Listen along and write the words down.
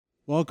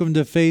Welcome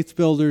to Faith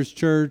Builders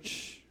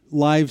Church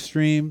live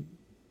stream.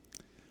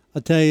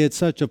 I'll tell you, it's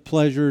such a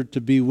pleasure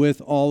to be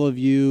with all of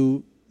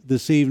you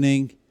this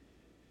evening.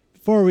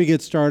 Before we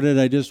get started,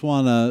 I just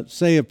want to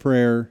say a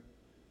prayer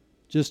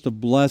just to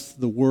bless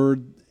the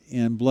word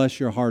and bless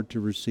your heart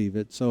to receive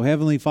it. So,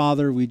 Heavenly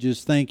Father, we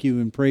just thank you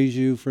and praise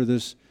you for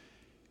this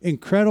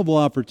incredible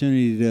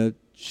opportunity to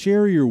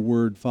share your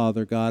word,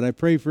 Father God. I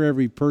pray for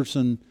every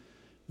person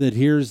that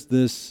hears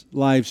this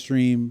live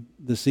stream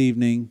this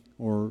evening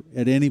or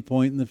at any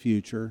point in the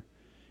future.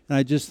 And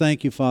I just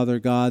thank you, Father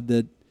God,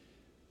 that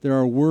there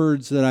are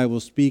words that I will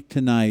speak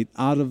tonight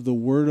out of the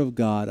Word of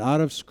God, out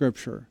of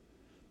Scripture,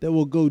 that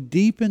will go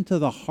deep into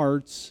the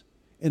hearts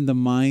and the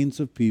minds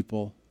of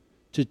people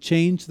to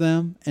change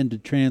them and to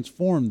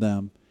transform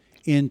them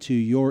into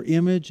your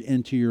image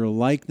and to your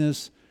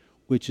likeness,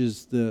 which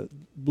is the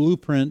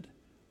blueprint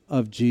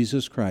of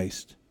Jesus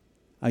Christ.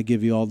 I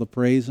give you all the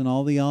praise and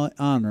all the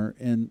honor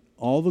and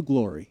all the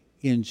glory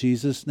in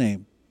Jesus'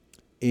 name.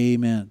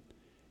 Amen.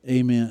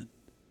 Amen.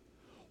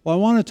 Well, I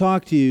want to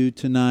talk to you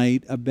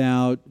tonight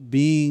about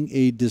being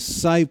a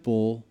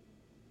disciple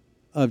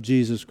of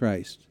Jesus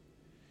Christ.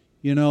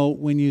 You know,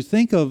 when you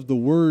think of the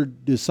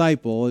word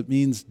disciple, it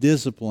means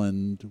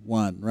disciplined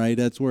one, right?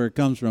 That's where it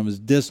comes from, is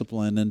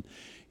discipline. And,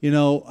 you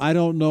know, I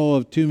don't know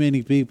of too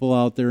many people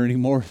out there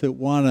anymore that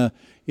want to,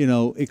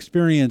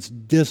 experience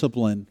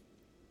discipline.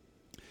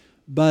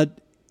 But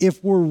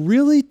if we're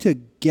really to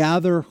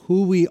gather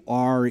who we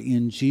are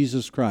in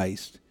Jesus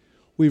Christ,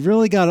 we've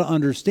really got to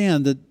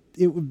understand that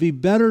it would be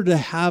better to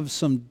have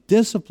some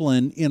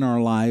discipline in our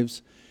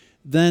lives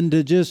than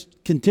to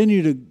just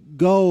continue to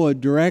go a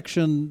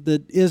direction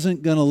that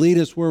isn't going to lead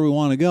us where we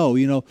want to go.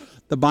 You know,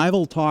 the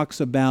Bible talks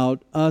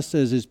about us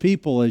as His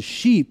people, as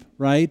sheep,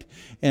 right?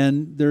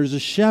 And there's a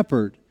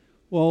shepherd.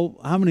 Well,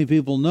 how many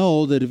people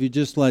know that if you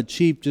just let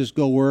sheep just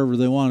go wherever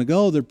they want to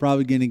go, they're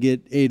probably going to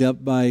get ate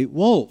up by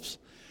wolves?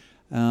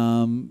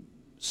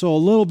 So a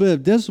little bit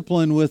of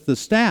discipline with the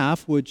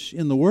staff, which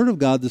in the Word of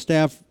God, the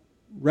staff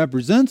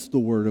represents the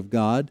Word of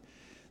God,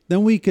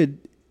 then we could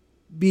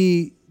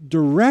be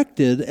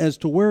directed as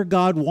to where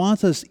God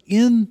wants us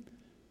in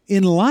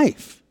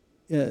life,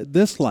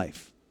 this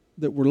life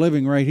that we're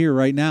living right here,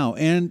 right now,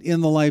 and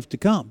in the life to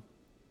come.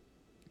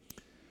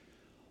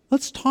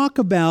 Let's talk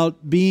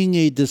about being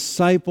a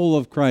disciple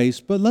of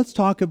Christ, but let's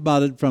talk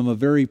about it from a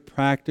very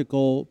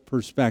practical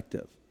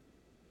perspective.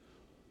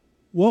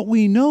 What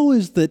we know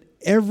is that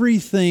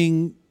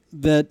everything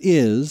that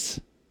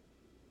is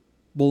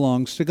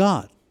belongs to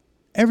God.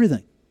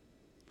 Everything.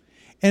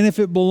 And if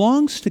it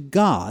belongs to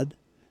God,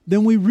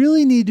 then we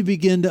really need to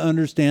begin to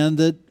understand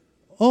that,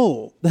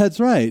 oh,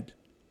 that's right,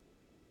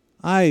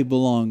 I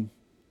belong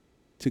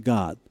to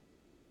God.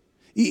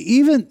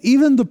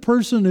 Even the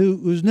person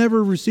who's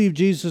never received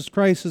Jesus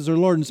Christ as their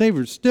Lord and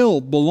Savior still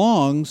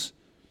belongs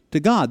to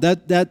God.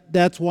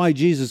 That's why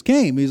Jesus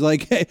came. He's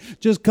like, hey,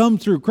 just come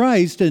through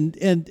Christ and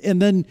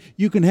then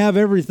you can have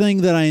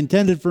everything that I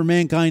intended for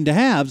mankind to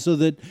have, so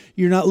that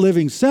you're not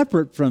living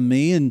separate from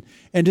me and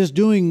just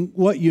doing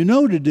what you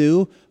know to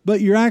do,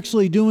 but you're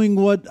actually doing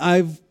what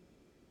I've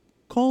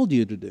called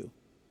you to do.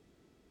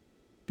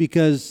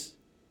 Because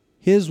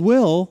His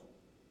will,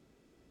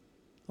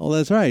 oh,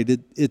 that's right,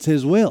 it's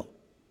His will.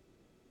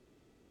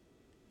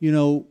 You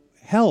know,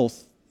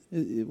 health,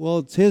 well,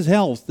 it's His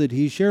health that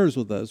He shares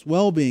with us.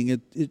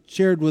 Well-being, it's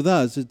shared with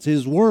us. It's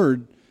His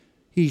Word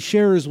He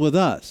shares with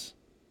us.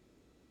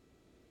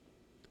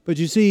 But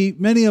you see,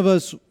 many of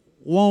us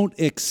won't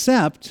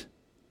accept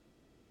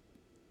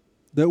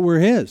that we're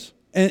His.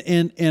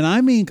 And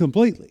I mean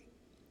completely.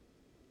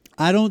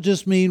 I don't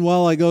just mean,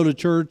 well, I go to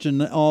church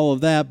and all of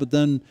that, but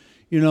then,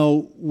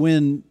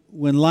 when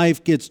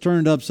life gets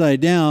turned upside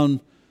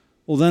down,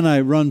 well, then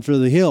I run for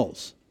the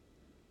hills.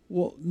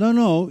 Well,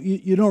 no,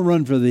 you don't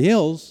run for the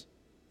hills.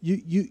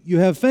 You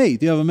have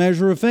faith. You have a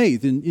measure of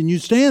faith, and you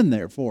stand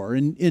there for,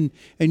 and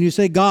you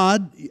say,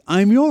 God,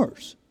 I'm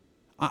yours.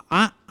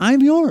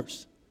 I'm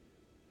yours.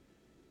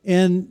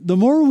 And the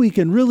more we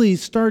can really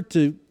start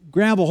to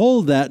grab a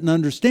hold of that and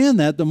understand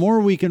that, the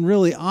more we can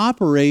really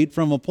operate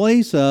from a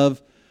place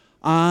of,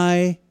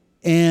 I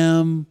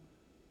am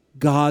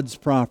God's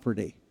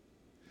property.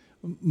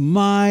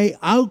 My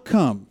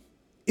outcome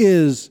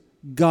is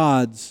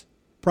God's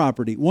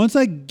property. Once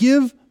I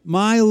give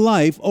my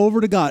life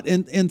over to God,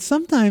 and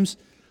sometimes,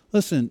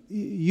 listen,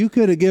 you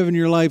could have given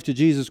your life to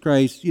Jesus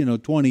Christ,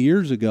 20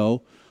 years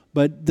ago,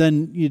 but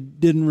then you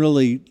didn't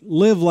really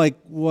live like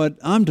what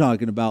I'm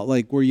talking about,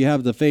 like where you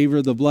have the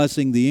favor, the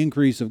blessing, the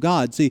increase of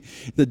God. See,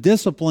 the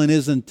discipline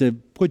isn't to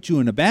put you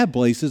in a bad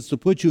place, it's to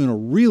put you in a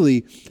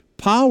really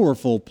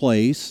powerful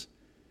place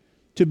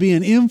to be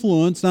an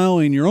influence not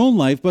only in your own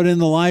life, but in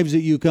the lives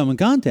that you come in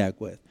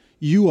contact with.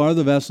 You are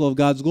the vessel of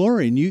God's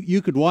glory. And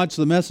you could watch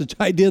the message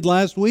I did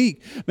last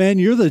week. Man,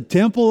 you're the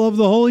temple of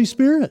the Holy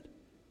Spirit.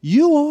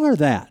 You are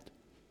that.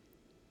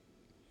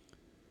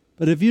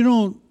 But if you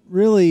don't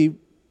really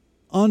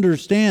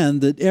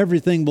understand that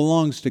everything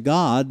belongs to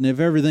God, and if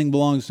everything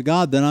belongs to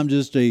God, then I'm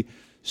just a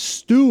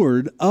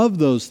steward of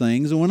those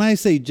things. And when I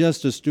say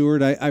just a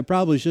steward, I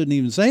probably shouldn't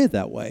even say it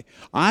that way.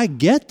 I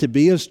get to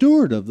be a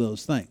steward of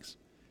those things.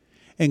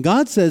 And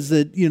God says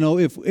that,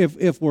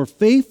 if we're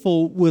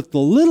faithful with the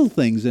little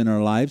things in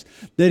our lives,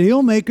 that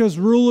He'll make us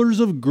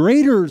rulers of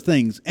greater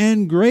things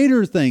and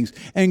greater things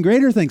and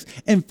greater things.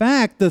 In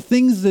fact, the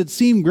things that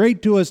seem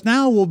great to us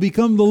now will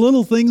become the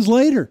little things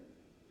later,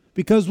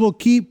 because we'll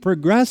keep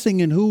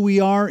progressing in who we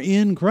are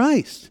in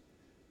Christ.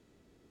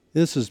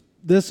 This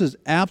is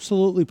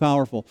absolutely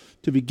powerful,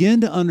 to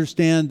begin to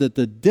understand that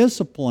the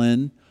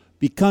discipline,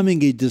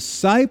 becoming a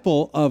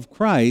disciple of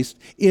Christ,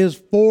 is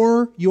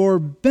for your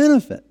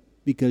benefit,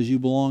 because you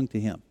belong to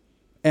Him,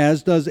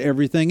 as does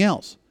everything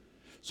else.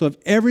 So if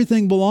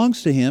everything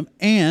belongs to Him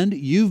and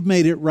you've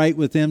made it right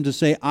with Him to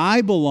say,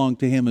 I belong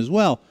to Him as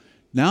well,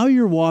 now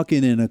you're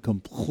walking in a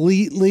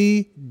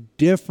completely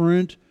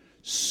different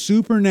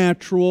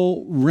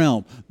supernatural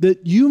realm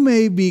that you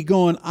may be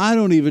going, I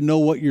don't even know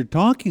what you're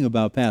talking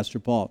about, Pastor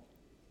Paul.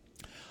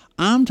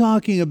 I'm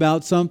talking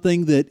about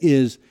something that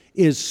is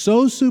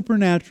so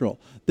supernatural,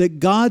 that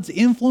God's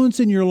influence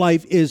in your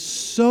life is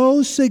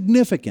so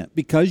significant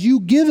because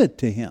you give it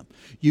to Him.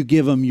 You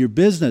give Him your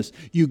business.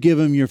 You give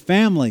Him your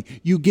family.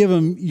 You give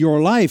Him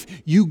your life.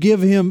 You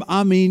give Him,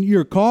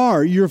 your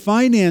car, your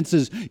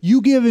finances.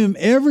 You give Him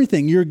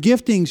everything, your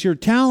giftings, your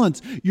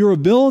talents, your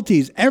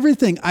abilities,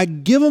 everything. I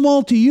give them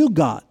all to you,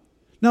 God.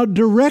 Now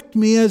direct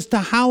me as to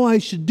how I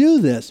should do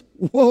this.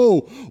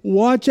 Whoa,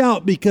 watch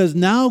out, because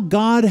now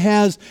God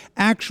has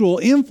actual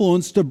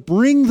influence to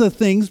bring the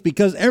things,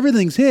 because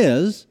everything's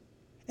His.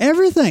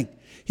 Everything.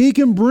 He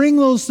can bring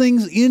those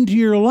things into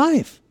your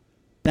life.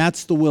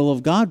 That's the will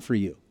of God for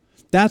you.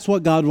 That's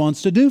what God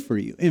wants to do for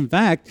you. In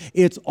fact,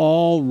 it's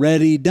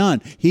already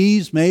done.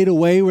 He's made a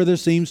way where there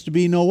seems to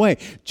be no way.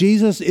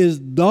 Jesus is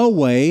the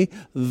way,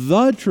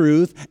 the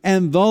truth,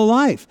 and the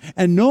life.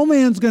 And no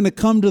man's going to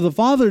come to the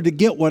Father to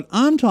get what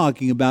I'm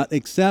talking about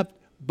except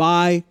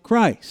by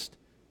Christ.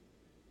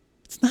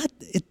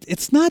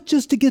 It's not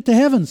just to get to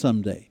heaven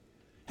someday.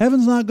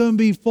 Heaven's not going to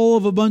be full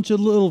of a bunch of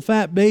little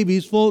fat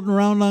babies floating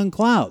around on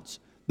clouds.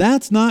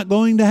 That's not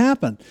going to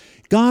happen.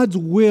 God's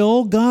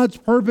will, God's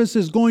purpose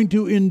is going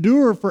to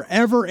endure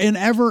forever and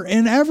ever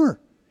and ever.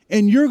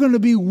 And you're going to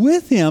be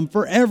with Him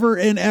forever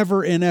and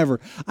ever and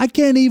ever. I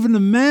can't even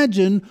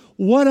imagine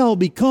what I'll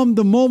become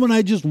the moment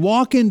I just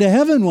walk into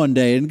heaven one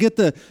day and get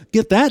that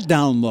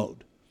download.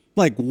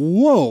 Like,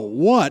 whoa,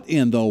 what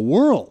in the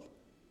world?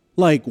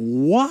 Like,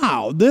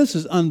 wow, this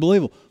is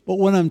unbelievable. But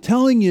what I'm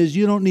telling you is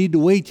you don't need to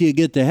wait till you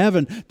get to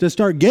heaven to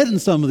start getting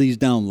some of these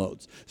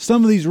downloads,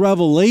 some of these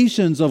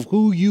revelations of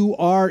who you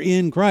are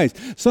in Christ,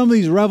 some of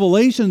these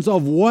revelations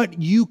of what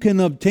you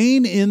can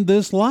obtain in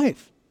this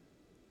life.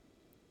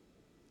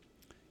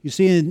 You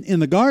see, in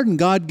the garden,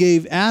 God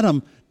gave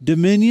Adam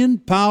dominion,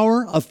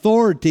 power,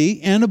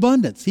 authority, and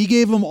abundance. He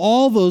gave him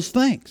all those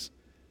things.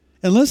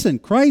 And listen,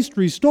 Christ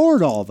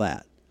restored all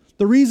that.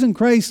 The reason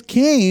Christ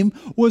came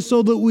was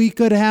so that we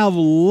could have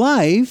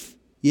life.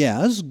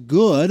 Yes,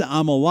 good,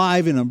 I'm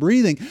alive and I'm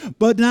breathing,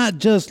 but not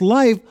just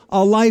life,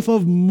 a life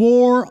of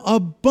more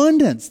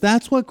abundance.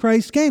 That's what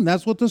Christ came.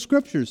 That's what the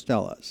Scriptures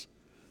tell us.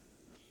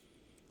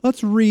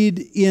 Let's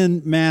read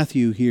in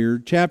Matthew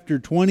here, chapter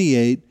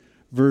 28,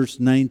 verse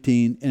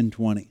 19 and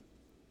 20.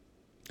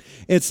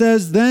 It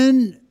says,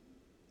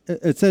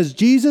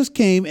 Jesus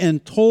came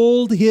and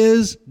told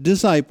His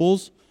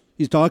disciples,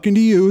 He's talking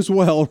to you as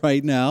well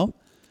right now,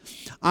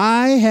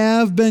 I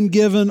have been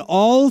given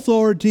all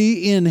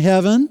authority in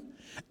heaven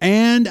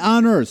and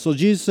on earth. So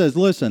Jesus says,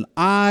 listen,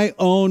 I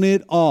own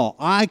it all.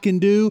 I can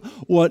do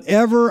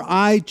whatever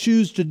I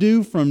choose to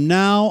do from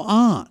now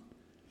on.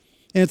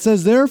 And it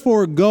says,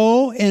 therefore,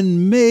 go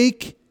and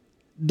make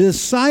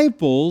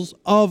disciples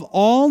of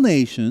all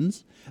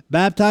nations,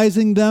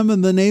 baptizing them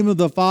in the name of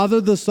the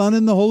Father, the Son,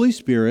 and the Holy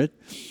Spirit.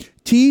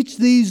 Teach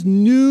these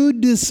new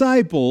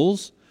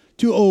disciples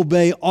to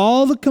obey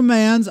all the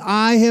commands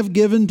I have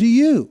given to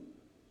you.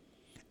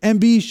 And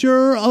be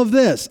sure of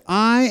this,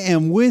 I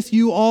am with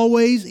you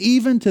always,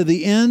 even to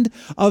the end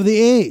of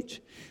the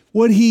age.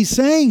 What He's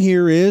saying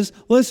here is,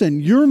 listen,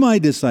 you're my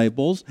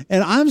disciples,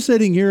 and I'm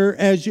sitting here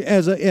as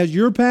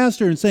your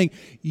pastor and saying,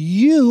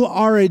 you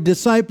are a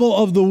disciple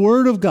of the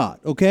Word of God,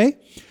 okay?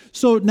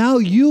 So now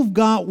you've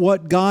got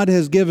what God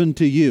has given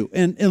to you.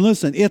 And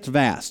listen, it's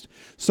vast.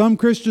 Some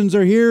Christians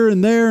are here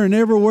and there and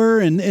everywhere,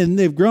 and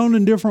they've grown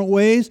in different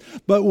ways,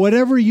 but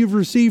whatever you've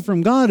received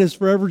from God has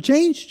forever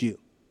changed you.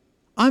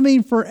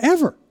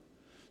 Forever.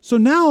 So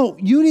now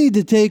you need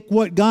to take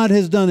what God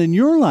has done in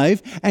your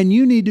life and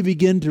you need to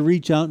begin to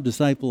reach out and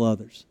disciple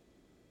others.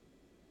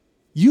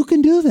 You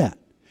can do that.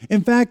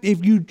 In fact,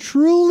 if you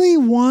truly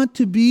want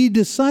to be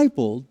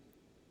discipled,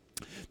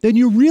 then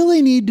you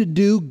really need to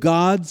do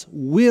God's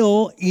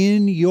will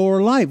in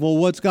your life. Well,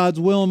 what's God's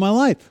will in my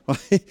life?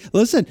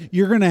 Listen,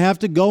 you're going to have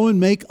to go and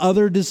make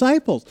other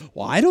disciples.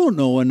 Well, I don't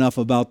know enough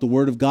about the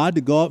Word of God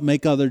to go out and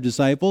make other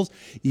disciples.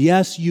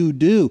 Yes, you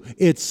do.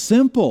 It's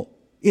simple.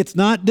 It's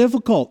not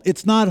difficult.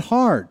 It's not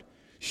hard.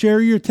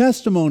 Share your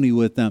testimony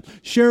with them.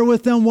 Share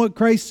with them what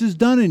Christ has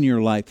done in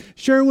your life.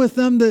 Share with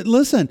them that,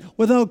 listen,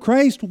 without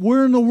Christ,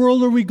 where in the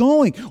world are we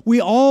going?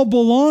 We all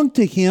belong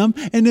to Him,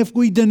 and if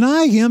we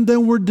deny Him,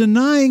 then we're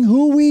denying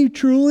who we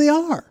truly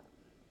are.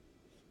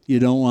 You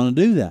don't want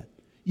to do that.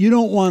 You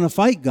don't want to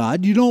fight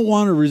God. You don't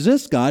want to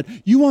resist God.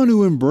 You want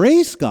to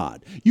embrace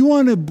God. You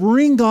want to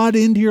bring God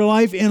into your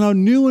life in a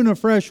new and a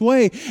fresh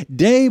way,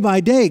 day by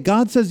day.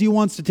 God says He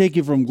wants to take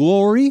you from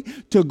glory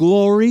to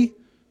glory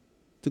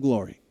to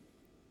glory.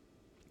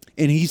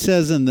 And He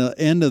says in the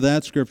end of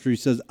that scripture, He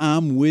says,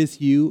 I'm with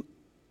you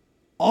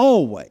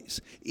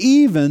always,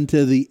 even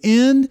to the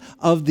end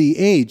of the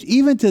age,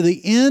 even to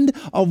the end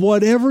of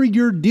whatever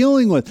you're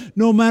dealing with.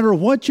 No matter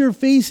what you're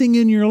facing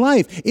in your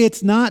life,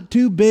 it's not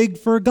too big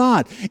for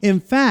God. In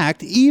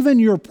fact, even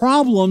your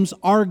problems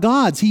are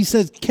God's. He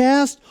says,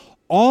 cast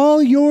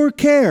all your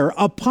care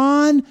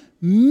upon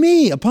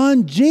me,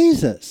 upon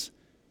Jesus.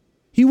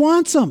 He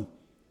wants them.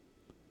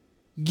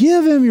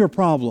 Give Him your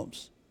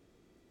problems.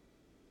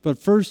 But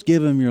first,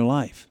 give Him your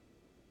life.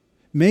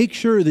 Make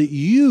sure that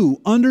you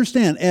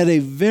understand at a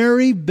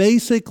very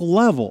basic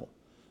level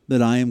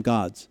that I am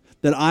God's,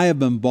 that I have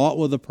been bought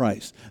with a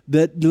price,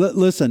 that,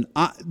 listen,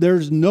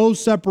 there's no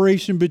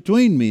separation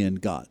between me and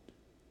God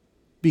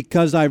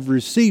because I've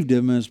received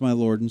Him as my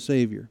Lord and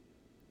Savior.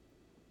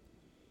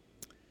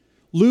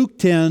 Luke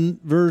 10,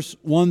 verse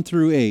 1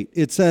 through 8,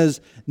 it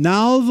says,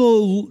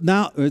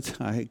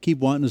 I keep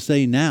wanting to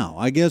say now.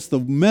 I guess the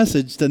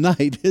message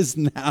tonight is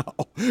now.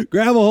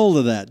 Grab a hold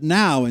of that,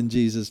 now in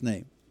Jesus'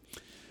 name.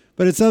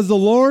 But it says, the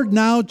Lord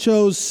now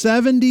chose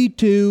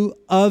 72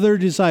 other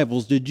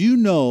disciples. Did you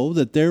know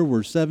that there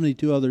were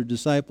 72 other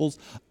disciples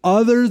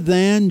other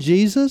than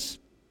Jesus?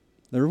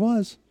 There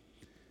was.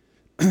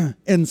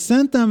 And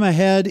sent them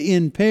ahead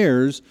in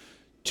pairs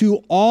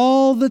to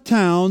all the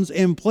towns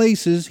and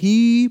places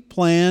He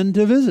planned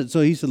to visit.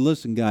 So He said,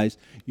 listen, guys,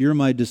 you're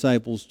my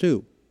disciples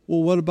too.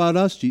 Well, what about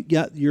us?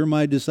 Yeah, you're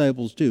my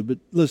disciples too. But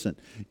listen,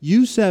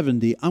 you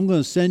 70, I'm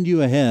going to send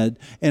you ahead,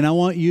 and I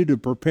want you to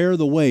prepare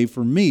the way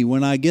for me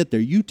when I get there.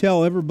 You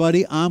tell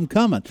everybody I'm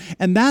coming.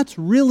 And that's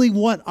really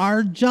what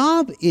our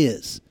job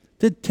is,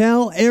 to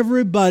tell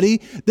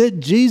everybody that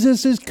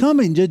Jesus is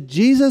coming, that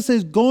Jesus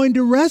is going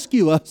to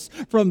rescue us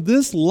from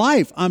this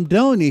life. I'm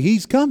telling you,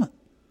 He's coming.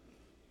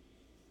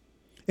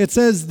 It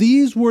says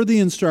these were the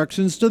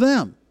instructions to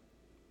them.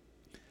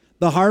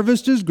 The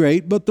harvest is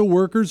great, but the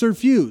workers are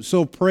few.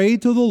 So pray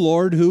to the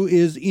Lord who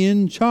is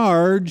in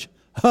charge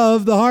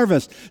of the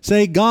harvest.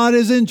 Say, God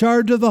is in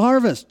charge of the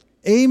harvest.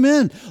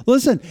 Amen.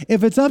 Listen,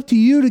 if it's up to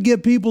you to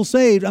get people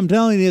saved, I'm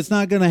telling you, it's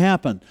not going to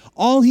happen.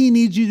 All He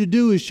needs you to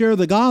do is share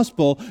the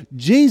gospel.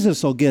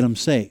 Jesus will get them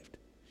saved.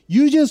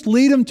 You just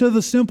lead them to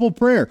the simple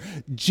prayer.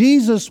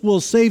 Jesus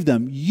will save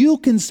them. You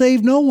can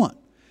save no one.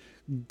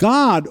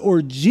 God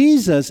or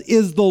Jesus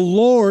is the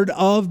Lord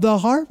of the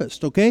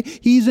harvest, okay?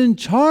 He's in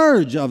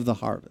charge of the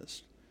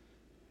harvest.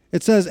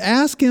 It says,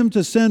 ask Him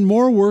to send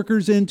more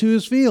workers into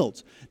His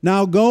fields.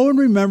 Now go and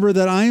remember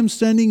that I am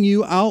sending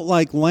you out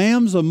like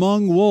lambs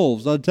among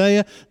wolves. I'll tell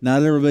you,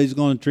 not everybody's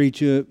going to treat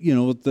you,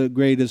 with the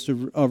greatest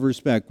of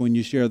respect when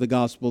you share the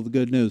gospel of the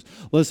good news.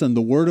 Listen,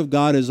 the word of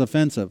God is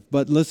offensive.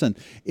 But listen,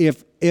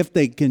 if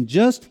they can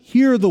just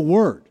hear the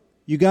word,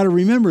 you got to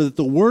remember that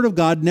the word of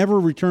God never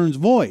returns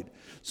void.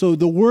 So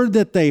the word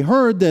that they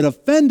heard that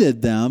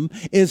offended them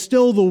is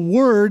still the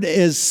word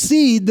as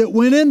seed that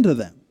went into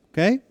them,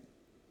 okay?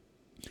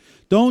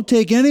 Don't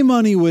take any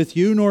money with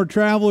you, nor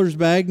traveler's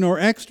bag, nor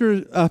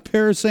extra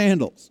pair of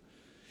sandals.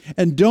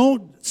 And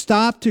don't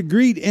stop to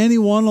greet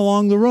anyone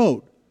along the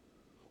road.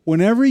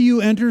 Whenever you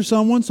enter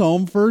someone's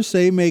home, first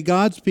say, may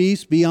God's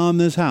peace be on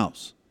this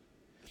house.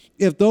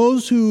 If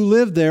those who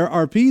live there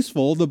are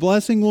peaceful, the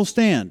blessing will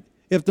stand.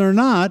 If they're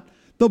not,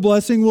 the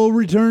blessing will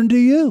return to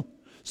you.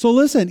 So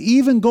listen,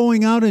 even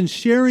going out and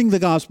sharing the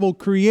gospel,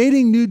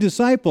 creating new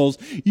disciples,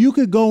 you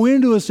could go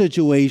into a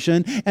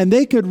situation and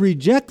they could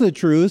reject the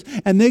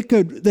truth and they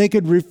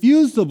could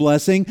refuse the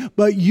blessing,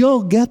 but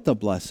you'll get the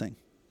blessing.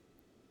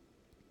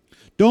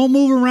 Don't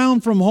move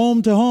around from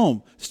home to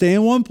home. Stay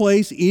in one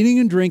place, eating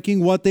and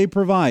drinking what they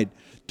provide.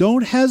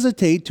 Don't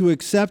hesitate to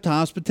accept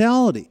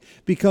hospitality,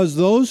 because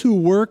those who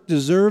work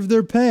deserve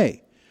their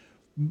pay.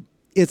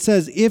 It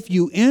says, if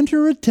you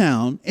enter a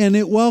town and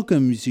it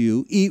welcomes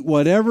you, eat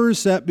whatever is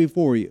set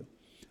before you.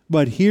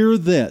 But hear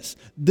this.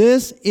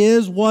 This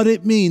is what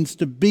it means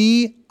to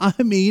be,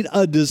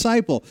 a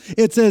disciple.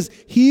 It says,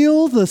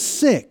 heal the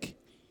sick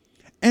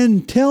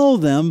and tell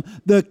them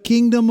the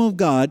kingdom of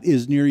God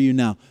is near you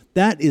now.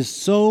 That is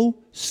so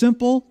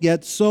simple,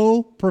 yet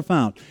so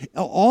profound.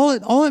 All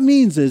it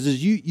means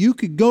is you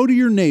could go to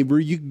your neighbor,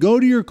 you could go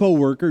to your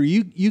coworker,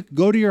 you could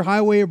go to your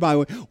highway or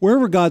byway,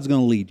 wherever God's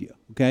going to lead you.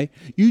 Okay?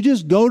 You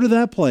just go to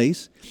that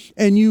place,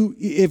 and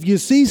if you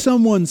see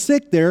someone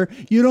sick there,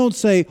 you don't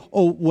say,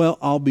 oh, well,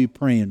 I'll be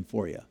praying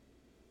for you.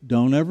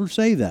 Don't ever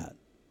say that.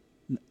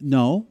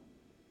 No.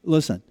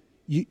 Listen,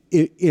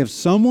 if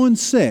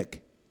someone's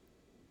sick,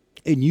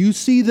 and you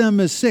see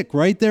them as sick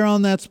right there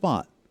on that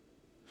spot,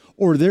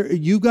 or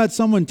you got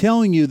someone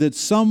telling you that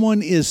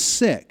someone is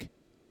sick,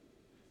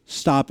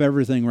 stop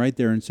everything right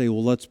there and say,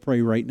 well, let's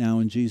pray right now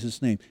in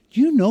Jesus' name.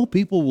 Do you know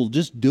people will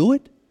just do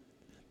it?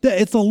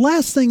 It's the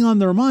last thing on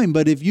their mind,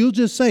 but if you'll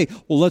just say,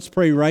 well, let's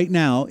pray right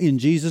now in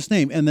Jesus'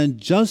 name, and then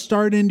just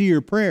start into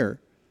your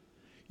prayer,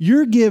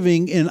 you're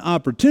giving an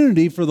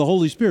opportunity for the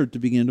Holy Spirit to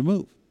begin to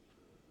move.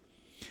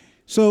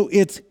 So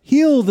it's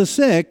heal the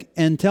sick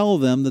and tell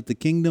them that the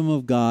kingdom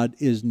of God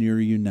is near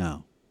you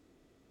now.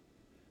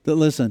 That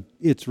listen,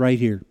 it's right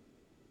here.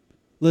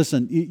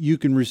 Listen, you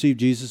can receive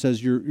Jesus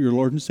as your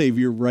Lord and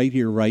Savior right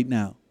here, right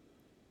now.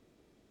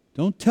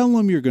 Don't tell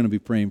them you're going to be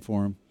praying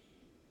for them.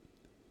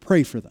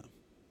 Pray for them.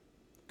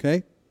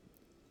 Okay?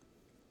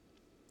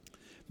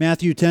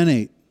 Matthew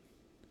 10:8.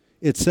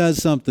 It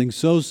says something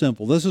so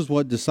simple. This is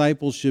what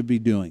disciples should be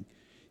doing.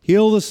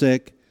 Heal the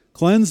sick,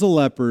 cleanse the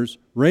lepers,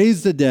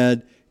 raise the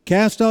dead,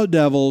 cast out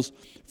devils.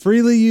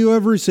 Freely you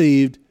have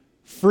received,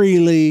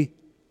 freely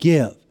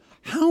give.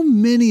 How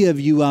many of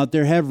you out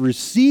there have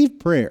received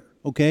prayer?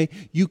 Okay,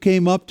 you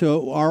came up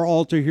to our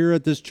altar here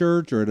at this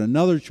church or at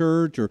another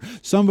church, or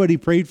somebody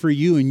prayed for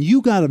you and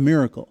you got a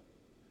miracle.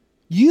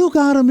 You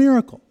got a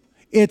miracle.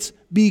 It's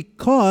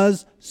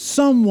because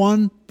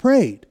someone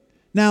prayed.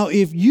 Now,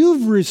 if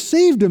you've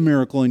received a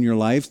miracle in your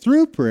life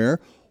through prayer,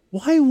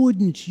 why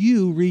wouldn't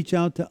you reach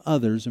out to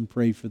others and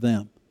pray for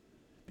them?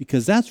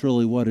 Because that's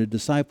really what a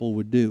disciple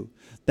would do.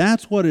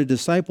 That's what a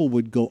disciple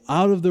would go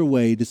out of their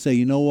way to say,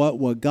 you know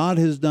what God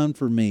has done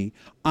for me,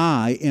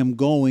 I am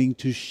going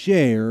to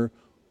share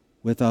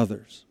with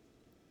others.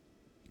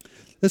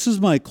 This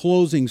is my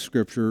closing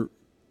scripture,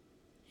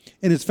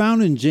 and it's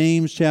found in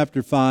James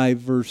chapter 5,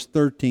 verse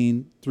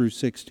 13 through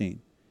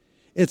 16.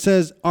 It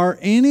says, are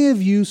any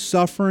of you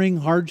suffering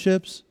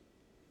hardships?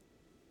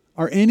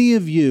 Are any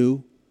of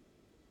you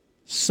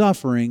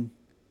suffering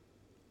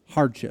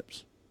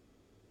hardships?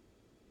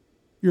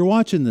 You're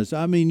watching this.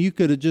 I mean, you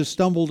could have just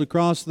stumbled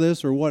across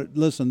this or what.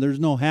 Listen, there's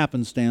no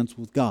happenstance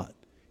with God.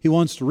 He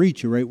wants to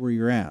reach you right where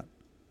you're at.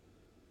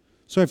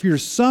 So if you're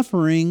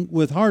suffering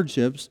with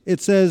hardships,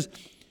 it says,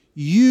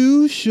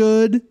 you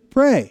should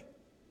pray.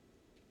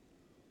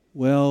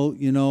 Well,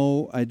 you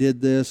know, I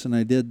did this and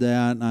I did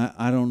that, and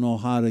I don't know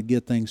how to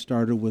get things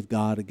started with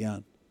God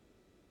again.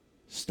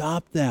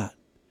 Stop that.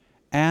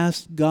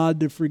 Ask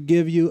God to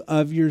forgive you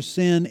of your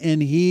sin,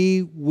 and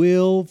He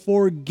will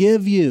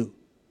forgive you.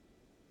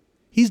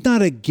 He's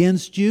not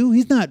against you.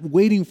 He's not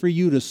waiting for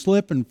you to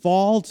slip and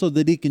fall so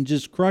that He can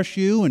just crush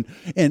you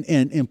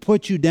and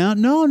put you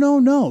down.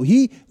 No.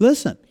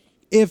 Listen,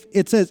 if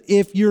it says,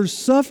 if you're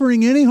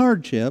suffering any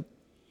hardship,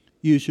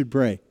 you should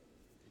pray.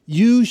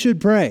 You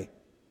should pray.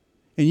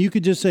 And you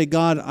could just say,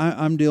 God,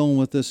 I'm dealing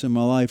with this in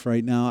my life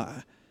right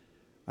now.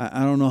 I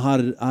don't know how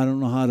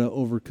to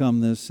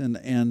overcome this.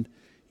 And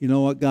you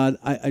know what, God,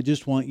 I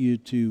just want you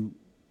to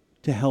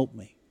help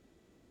me.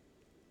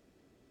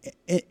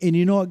 And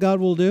you know what God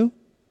will do?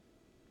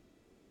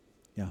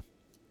 Yeah,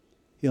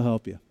 He'll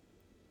help you.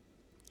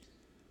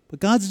 But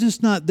God's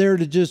just not there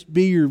to just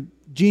be your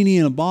genie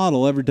in a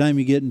bottle every time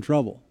you get in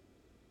trouble.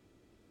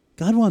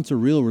 God wants a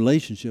real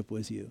relationship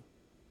with you.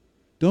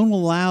 Don't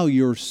allow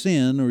your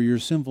sin or your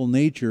sinful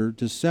nature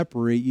to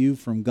separate you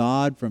from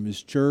God, from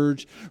His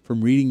church,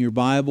 from reading your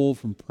Bible,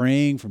 from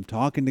praying, from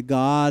talking to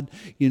God,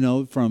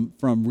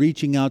 from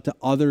reaching out to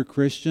other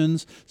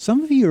Christians.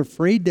 Some of you are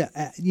afraid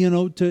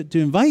to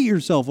invite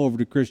yourself over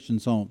to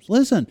Christians' homes.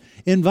 Listen,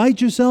 invite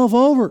yourself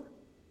over.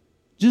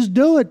 Just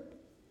do it.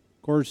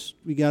 Of course,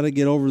 we got to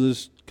get over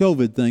this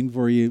COVID thing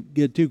before you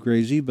get too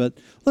crazy. But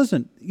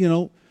listen,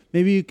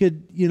 maybe you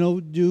could,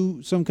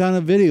 do some kind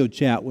of video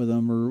chat with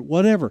them or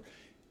whatever.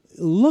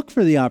 Look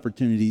for the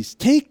opportunities.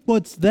 Take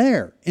what's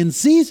there and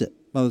seize it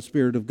by the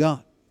Spirit of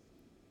God.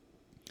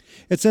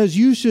 It says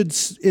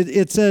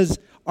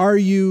are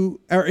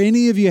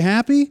any of you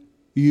happy?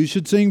 You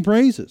should sing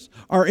praises.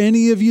 Are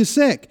any of you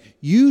sick?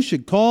 You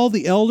should call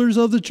the elders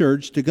of the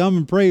church to come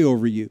and pray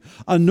over you,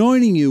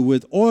 anointing you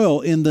with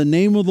oil in the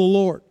name of the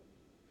Lord.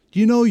 Do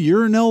you know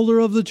you're an elder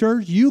of the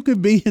church? You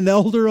could be an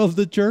elder of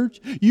the church.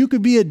 You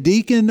could be a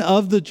deacon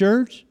of the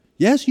church.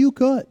 Yes, you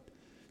could.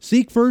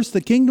 Seek first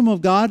the kingdom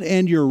of God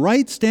and your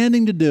right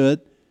standing to do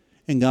it,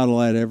 and God will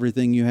add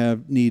everything you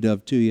have need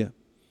of to you.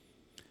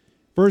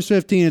 Verse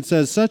 15, it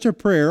says, such a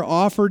prayer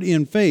offered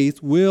in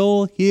faith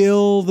will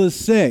heal the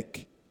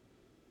sick,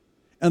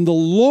 and the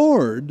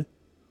Lord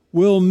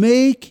will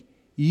make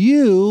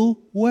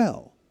you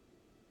well.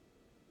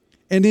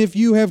 And if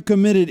you have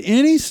committed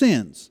any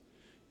sins,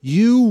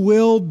 you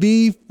will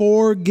be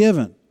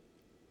forgiven.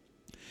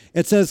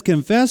 It says,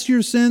 confess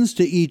your sins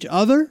to each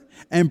other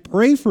and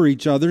pray for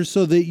each other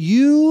so that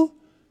you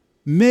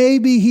may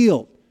be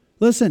healed.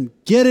 Listen,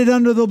 get it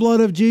under the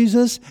blood of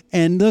Jesus.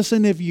 And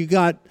listen, if you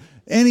got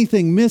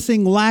anything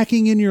missing,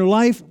 lacking in your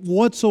life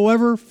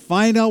whatsoever,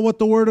 find out what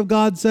the Word of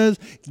God says.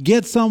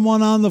 Get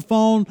someone on the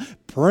phone,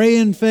 pray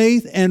in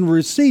faith, and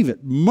receive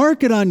it.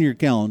 Mark it on your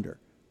calendar.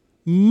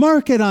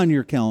 Mark it on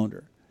your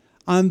calendar.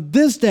 On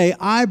this day,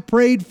 I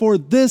prayed for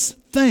this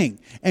thing.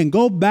 And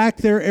go back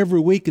there every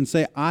week and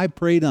say, I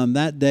prayed on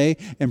that day,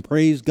 and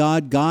praise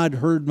God. God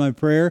heard my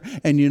prayer.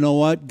 And you know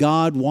what?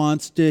 God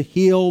wants to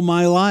heal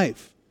my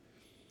life.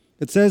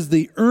 It says,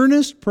 the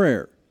earnest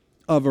prayer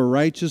of a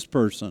righteous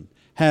person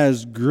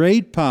has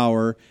great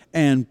power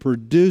and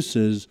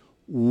produces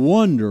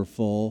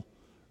wonderful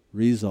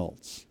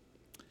results.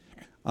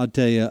 I'll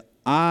tell you,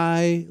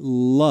 I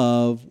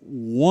love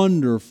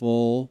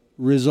wonderful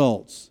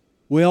results.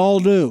 We all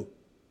do.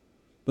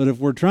 But if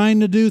we're trying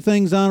to do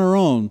things on our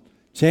own,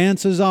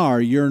 chances are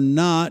you're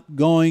not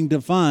going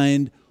to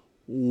find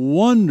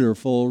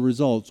wonderful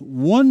results.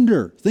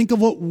 Wonder. Think of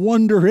what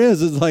wonder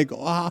is. It's like,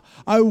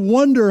 I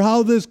wonder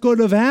how this could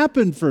have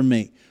happened for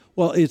me.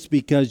 Well, it's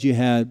because you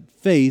had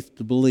faith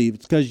to believe.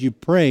 It's because you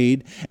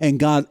prayed and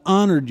God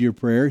honored your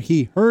prayer.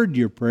 He heard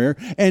your prayer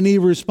and He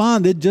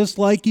responded just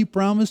like He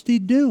promised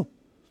He'd do.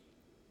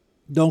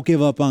 Don't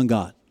give up on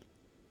God.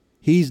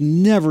 He's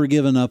never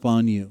given up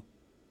on you.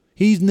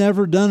 He's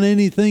never done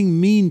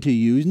anything mean to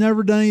you. He's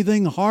never done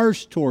anything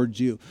harsh towards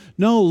you.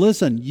 No,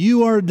 listen,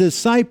 you are a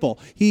disciple.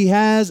 He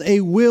has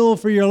a will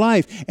for your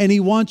life, and He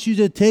wants you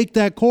to take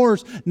that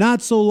course,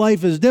 not so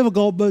life is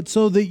difficult, but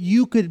so that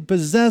you could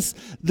possess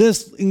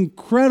this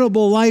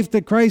incredible life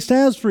that Christ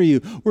has for you,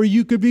 where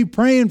you could be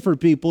praying for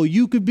people.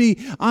 You could be,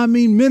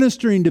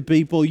 ministering to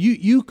people.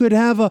 You could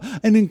have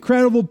an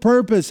incredible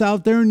purpose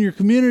out there in your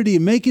community,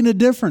 making a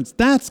difference.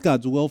 That's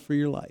God's will for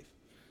your life.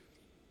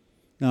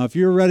 Now, if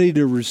you're ready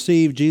to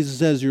receive Jesus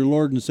as your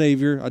Lord and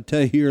Savior, I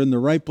tell you, you're in the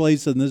right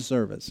place in this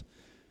service.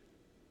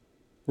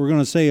 We're going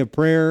to say a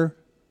prayer,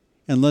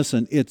 and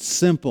listen, it's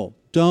simple.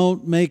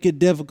 Don't make it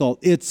difficult.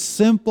 It's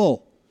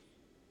simple.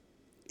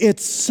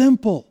 It's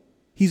simple.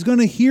 He's going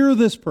to hear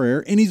this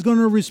prayer, and He's going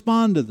to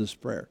respond to this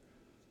prayer.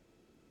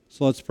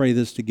 So let's pray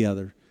this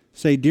together.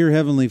 Say, Dear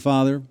Heavenly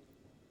Father,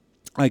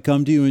 I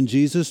come to You in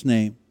Jesus'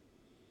 name.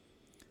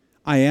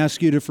 I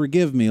ask You to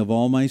forgive me of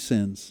all my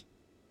sins.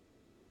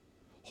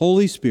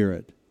 Holy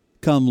Spirit,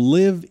 come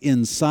live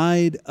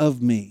inside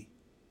of me.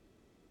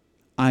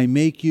 I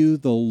make You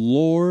the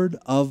Lord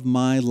of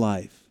my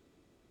life.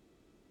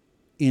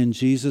 In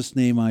Jesus'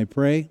 name I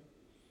pray.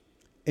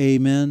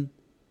 Amen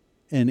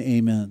and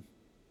amen.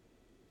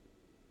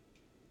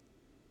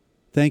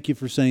 Thank you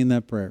for saying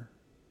that prayer.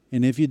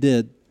 And if you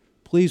did,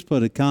 please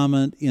put a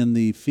comment in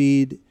the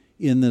feed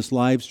in this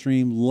live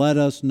stream. Let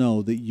us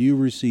know that you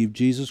received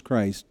Jesus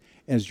Christ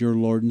as your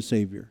Lord and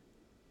Savior.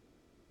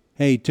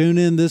 Hey, tune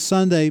in this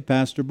Sunday.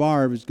 Pastor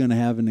Barb is going to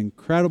have an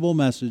incredible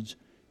message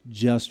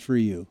just for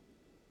you.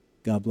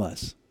 God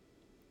bless.